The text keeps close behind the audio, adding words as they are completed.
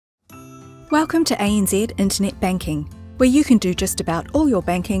Welcome to ANZ Internet Banking, where you can do just about all your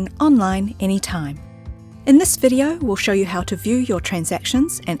banking online anytime. In this video, we'll show you how to view your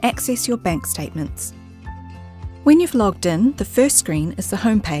transactions and access your bank statements. When you've logged in, the first screen is the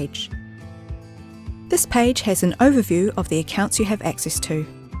home page. This page has an overview of the accounts you have access to.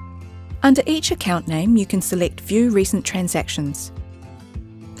 Under each account name, you can select View Recent Transactions.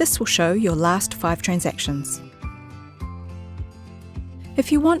 This will show your last 5 transactions. If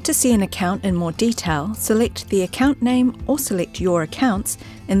you want to see an account in more detail, select the account name or select Your Accounts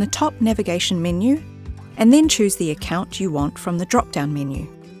in the top navigation menu, and then choose the account you want from the drop-down menu.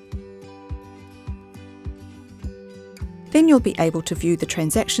 Then you'll be able to view the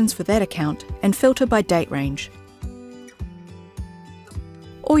transactions for that account and filter by date range.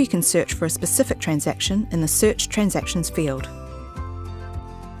 Or you can search for a specific transaction in the Search Transactions field.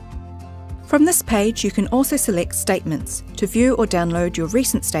 From this page, you can also select Statements to view or download your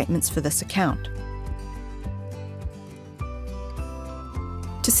recent statements for this account.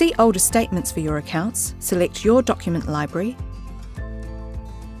 To see older statements for your accounts, select Your Document Library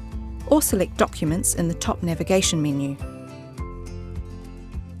or select Documents in the top navigation menu.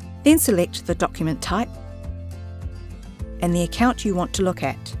 Then select the document type and the account you want to look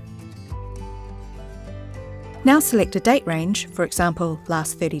at. Now select a date range, for example,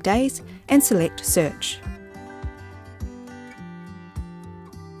 last 30 days, and select Search.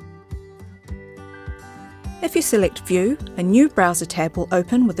 If you select View, a new browser tab will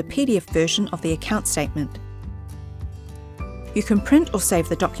open with a PDF version of the account statement. You can print or save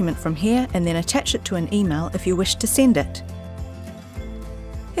the document from here and then attach it to an email if you wish to send it.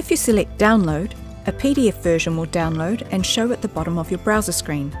 If you select Download, a PDF version will download and show at the bottom of your browser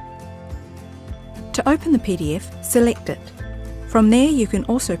screen. To open the PDF, select it. From there, you can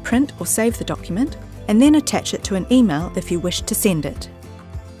also print or save the document and then attach it to an email if you wish to send it.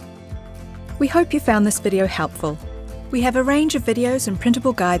 We hope you found this video helpful. We have a range of videos and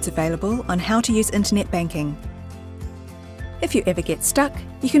printable guides available on how to use internet banking. If you ever get stuck,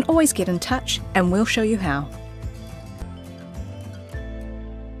 you can always get in touch and we'll show you how.